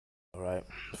Right.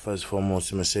 First and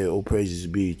foremost, I'm gonna say all praises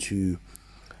be to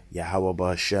Yahweh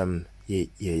Ba'Shem,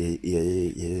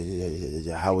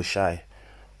 Yahweh Shai,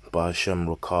 Ba'Shem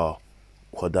Rakah,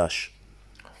 Quadash.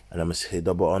 And I'm gonna say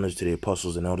double honors to the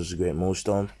apostles and elders of Great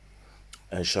Millstone,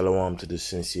 and shalom to the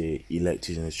sincere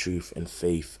elected in the truth and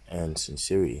faith and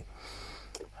sincerity.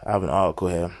 I have an article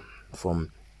here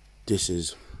from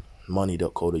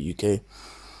thisismoney.co.uk,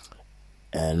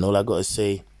 and all I gotta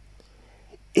say,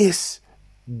 it's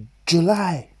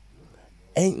July.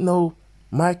 Ain't no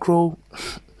micro.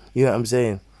 You know what I'm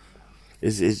saying?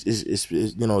 It's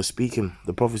you know, speaking,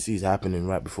 the prophecy is happening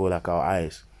right before like our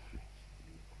eyes.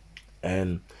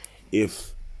 And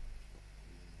if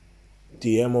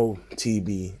the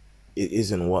MOTB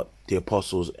isn't what the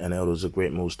apostles and elders of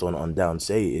Great Millstone on down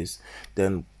say it is,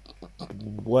 then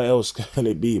what else can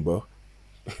it be, bro?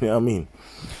 You know what I mean?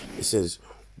 It says,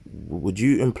 would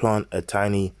you implant a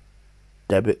tiny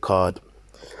debit card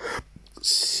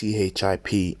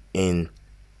CHIP in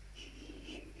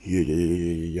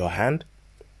your hand?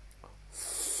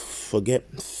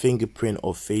 Forget fingerprint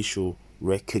or facial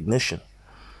recognition.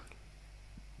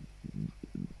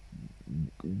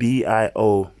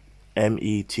 BIOMETRC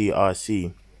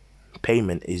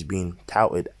payment is being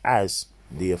touted as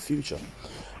the future.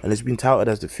 And it's been touted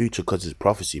as the future because it's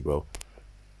prophecy, bro.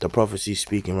 The prophecy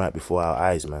speaking right before our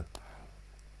eyes, man.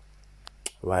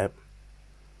 Right?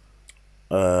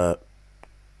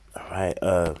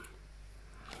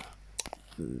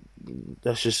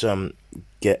 Let's just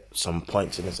get some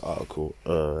points in this article.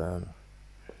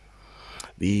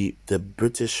 The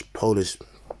British Polish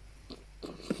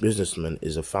businessman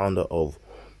is a founder of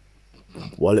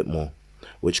Walletmore,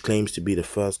 which claims to be the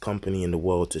first company in the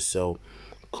world to sell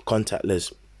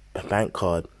contactless bank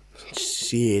card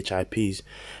CHIPs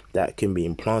that can be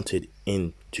implanted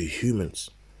into humans.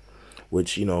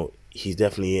 Which, you know, he's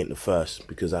definitely ain't the first,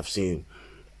 because I've seen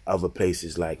other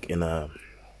places like in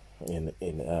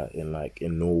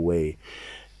Norway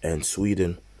and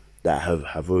Sweden that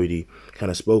have already kind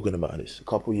of spoken about this. A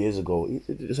couple years ago,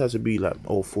 this has to be like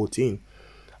 2014,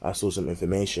 I saw some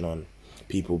information on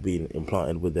people being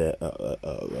implanted with their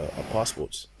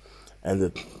passports. And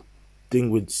the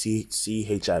thing with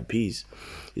CHIPs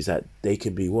is that they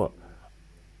can be what?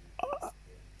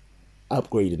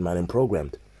 Upgraded, man, and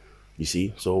programmed. You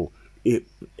see? So it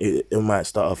might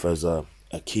start off as a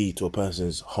key to a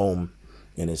person's home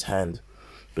in his hand,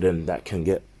 but then that can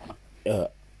get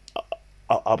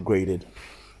upgraded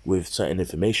with certain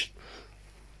information.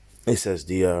 It says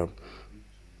the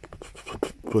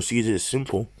procedure is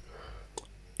simple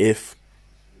if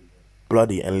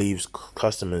bloody, and leaves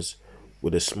customers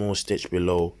with a small stitch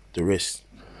below the wrist.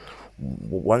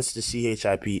 Once the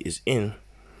CHIP is in,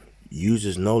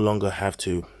 users no longer have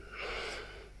to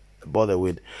bother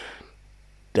with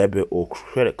debit or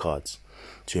credit cards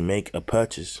to make a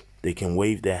purchase. They can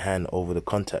wave their hand over the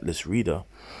contactless reader.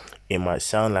 It might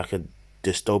sound like a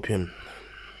dystopian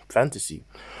fantasy,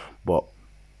 but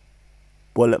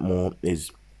Walletmore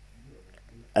is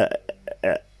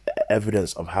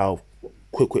evidence of how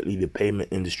quickly the payment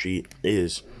industry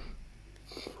is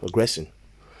progressing.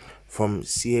 From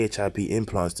CHIP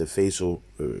implants to facial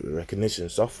recognition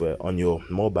software on your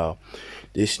mobile,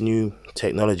 this new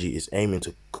technology is aiming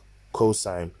to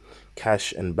co-sign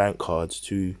cash and bank cards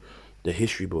to the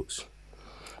history books.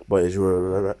 But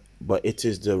it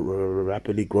is the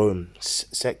rapidly growing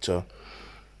sector,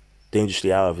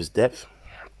 dangerously out of its depth.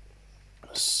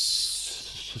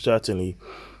 Certainly,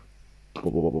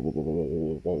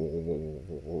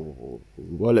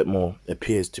 Walletmore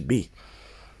appears to be.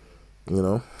 You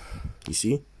know, you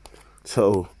see?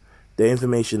 So, the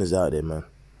information is out there, man.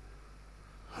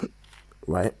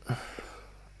 Right?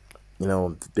 You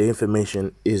know, the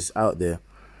information is out there.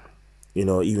 You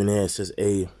know, even here it says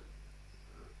a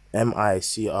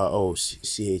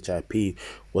MICROCHIP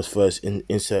was first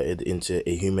inserted into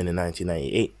a human in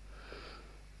 1998.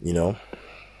 You know?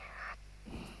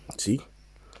 See?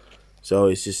 So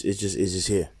it's just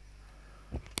here.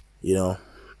 You know?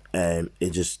 And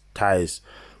it just ties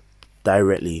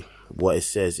directly what it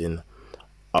says in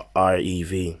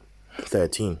REV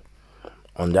 13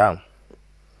 on down.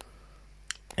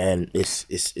 And it's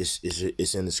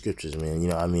in the scriptures, man. You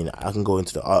know, I mean, I can go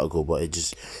into the article, but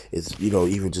it's you know,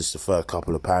 even just the first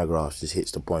couple of paragraphs just hits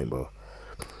the point, bro.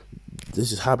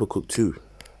 This is Habakkuk 2,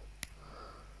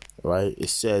 right?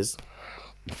 It says,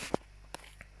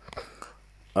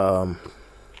 I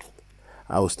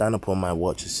will stand upon my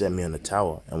watch and set me on the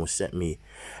tower, and will set me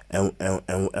and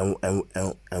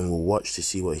will watch to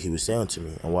see what he will say unto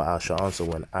me, and what I shall answer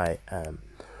when I am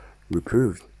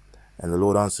reproved. And the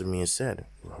Lord answered me and said,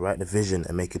 write the vision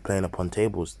and make it plain upon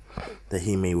tables, that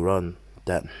he may run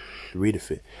that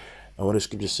readeth it. And what the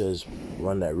scripture says,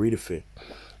 one that readeth it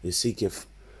is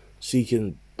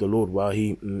seeking the Lord while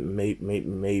he may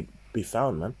be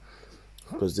found, man.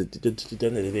 Because at the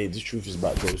end of the day, this truth is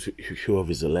about those who are of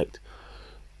his elect.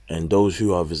 And those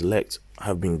who are of his elect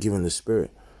have been given the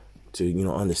Spirit to,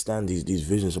 understand these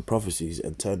visions and prophecies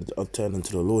and turn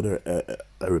unto the Lord and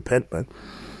repent, man.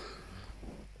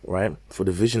 Right? For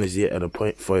the vision is yet at a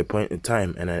point in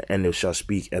time, and it shall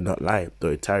speak and not lie,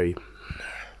 though it tarry.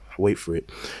 Wait for it,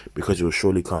 because it will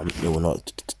surely come. It will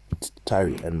not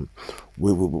tarry. And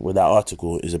with that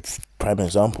article is a prime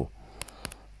example.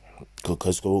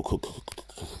 Because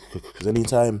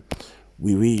anytime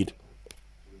we read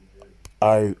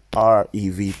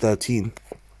REV 13,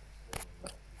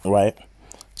 right,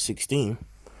 16,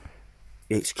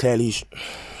 it clearly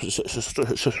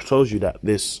shows you that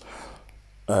this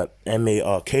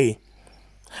MARK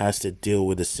has to deal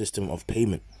with the system of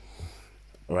payment,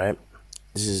 right?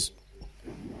 This is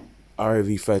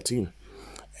REV 13.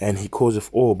 And he causeth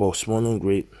all, both small and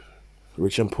great,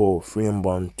 rich and poor, free and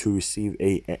bond, to receive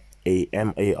a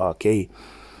MARK in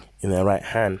their right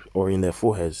hand or in their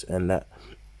foreheads. And that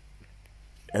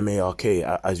MARK,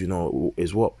 as you know,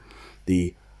 is what?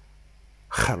 The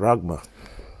charagma,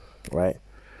 right?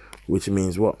 Which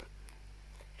means what?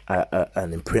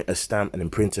 An imprint, a stamp, an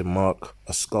imprinted mark,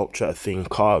 a sculpture, a thing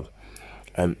carved,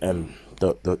 and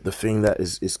the thing that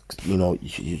is your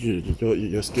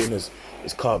skin is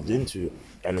carved into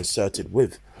and inserted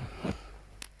with,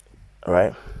 all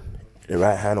right, the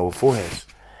right hand or foreheads,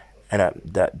 and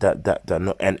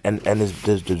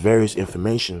there's various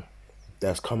information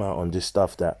that's come out on this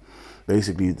stuff, that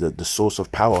basically the source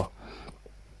of power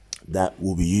that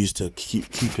will be used to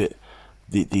keep it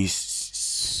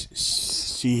these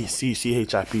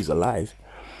CHIPs alive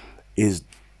is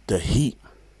the heat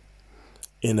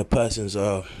in a person's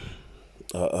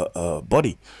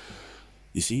body.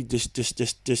 You see, this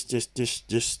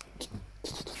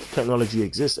technology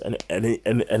exists, and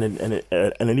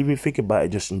even think about it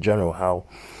just in general, how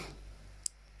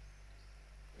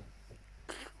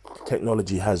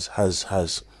technology has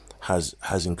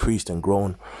increased and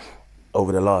grown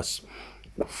over the last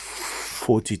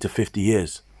 40 to 50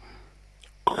 years.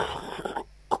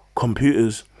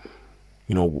 Computers,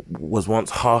 was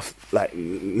once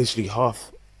literally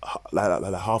half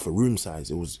a room size.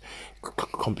 It was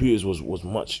computers was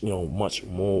much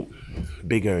more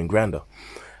bigger and grander,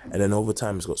 and then over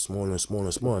time it's got smaller and smaller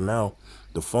and smaller. Now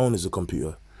the phone is a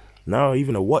computer. Now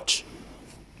even a watch.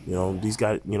 These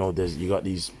guys. You got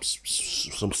these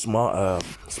some smart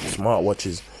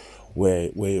watches where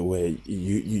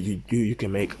you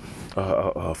can make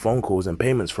phone calls and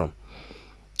payments from,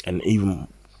 and even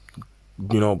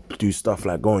do stuff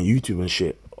like go on YouTube and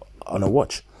shit on a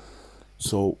watch.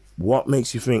 So what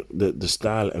makes you think that the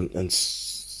style and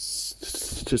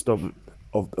system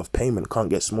of payment can't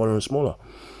get smaller and smaller?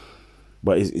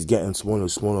 But it's getting smaller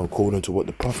and smaller according to what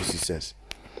the prophecy says.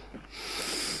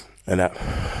 And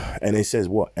it says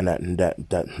what? And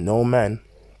that no man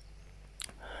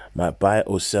might buy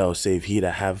or sell save he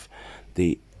that have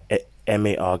the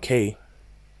MARK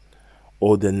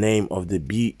or the name of the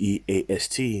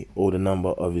BEAST or the number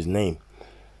of his name.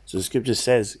 So the scripture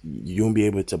says you won't be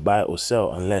able to buy or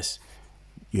sell unless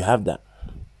you have that.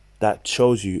 That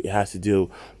shows you it has to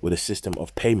deal with a system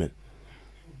of payment.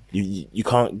 You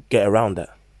can't get around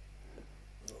that.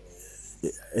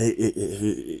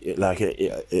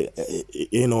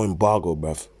 No embargo,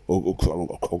 bruv,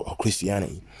 or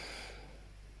Christianity.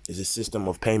 It's a system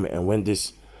of payment, and when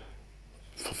this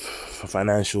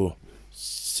financial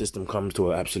system comes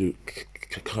to an absolute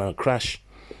crash,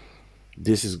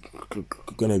 this is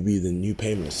gonna be the new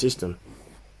payment system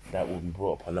that will be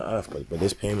brought upon the earth. But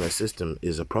this payment system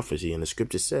is a prophecy, and the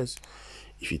scripture says,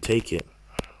 if you take it,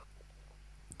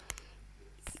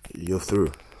 you're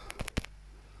through.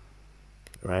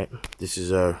 Right? This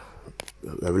is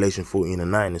Revelation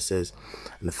 14:9. It says,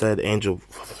 and the third angel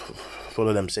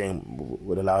followed them, saying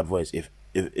with a loud voice,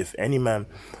 if any man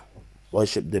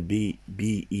worship the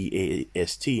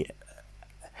BEAST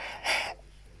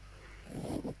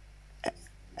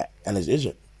and his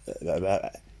image,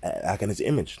 like in his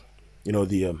image,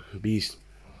 the beast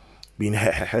being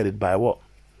headed by what?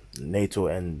 NATO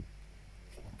and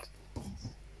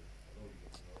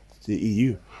the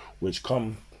EU, which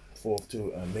come forth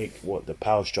to make what the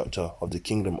power structure of the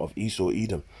kingdom of Esau,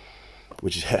 Edom,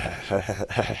 which is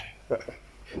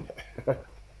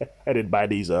headed by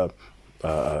these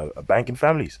banking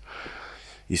families,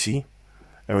 you see,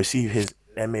 and receive his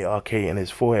MARK in his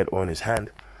forehead or in his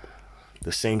hand,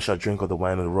 The same shall drink of the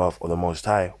wine of the wrath of the Most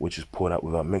High, which is poured out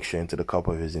without mixture into the cup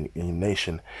of his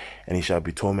indignation, and he shall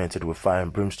be tormented with fire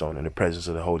and brimstone in the presence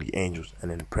of the holy angels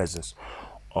and in the presence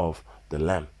of the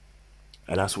Lamb.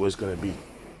 And that's what it's going to be.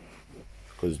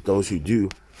 Because those who do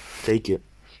take it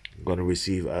are going to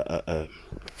receive a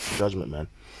judgment, man.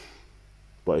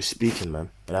 But it's speaking,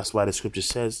 man. And that's why the scripture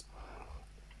says,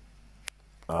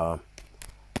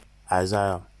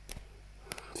 Isaiah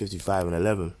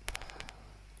 55:11,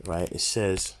 right? It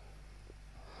says,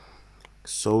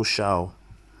 so shall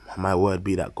my word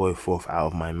be that goeth forth out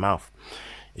of my mouth.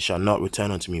 It shall not return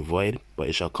unto me void, but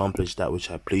it shall accomplish that which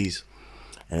I please,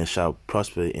 and it shall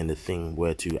prosper in the thing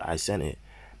whereto I sent it.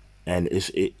 And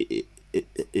it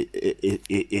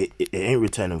ain't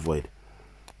returning void.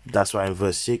 That's why in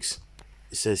verse 6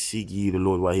 it says, seek ye the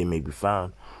Lord while he may be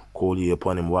found, call ye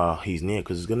upon him while he's near.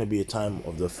 Because it's going to be a time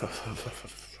of the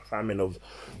famine of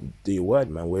the word,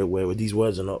 man, where these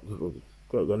words are not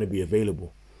going to be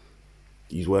available.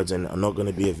 These words are not going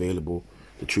to be available.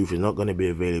 The truth is not going to be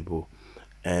available.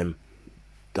 And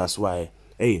that's why,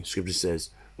 scripture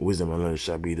says, wisdom and knowledge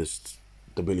shall be the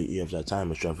stability of that time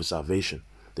and strength for salvation.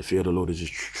 The fear of the Lord is his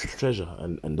treasure.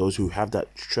 And those who have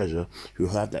that treasure, who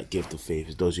have that gift of faith,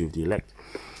 is those who have the elect.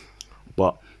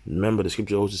 But remember, the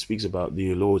scripture also speaks about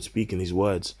the Lord speaking these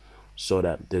words so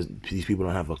that these people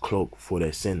don't have a cloak for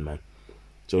their sin, man.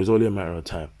 So it's only a matter of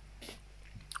time.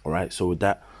 All right. So with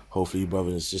that, hopefully,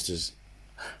 brothers and sisters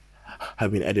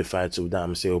have been edified. So with that, I'm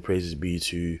going to say all praises be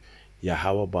to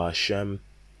Yahweh Ba'Shem,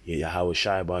 Yahweh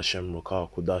Shai Ba'Shem, Rakah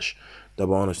Kodash.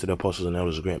 Double honors to the apostles and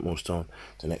elders of Great Millstone.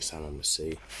 The next time I'm going to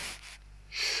say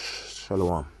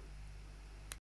Shalom.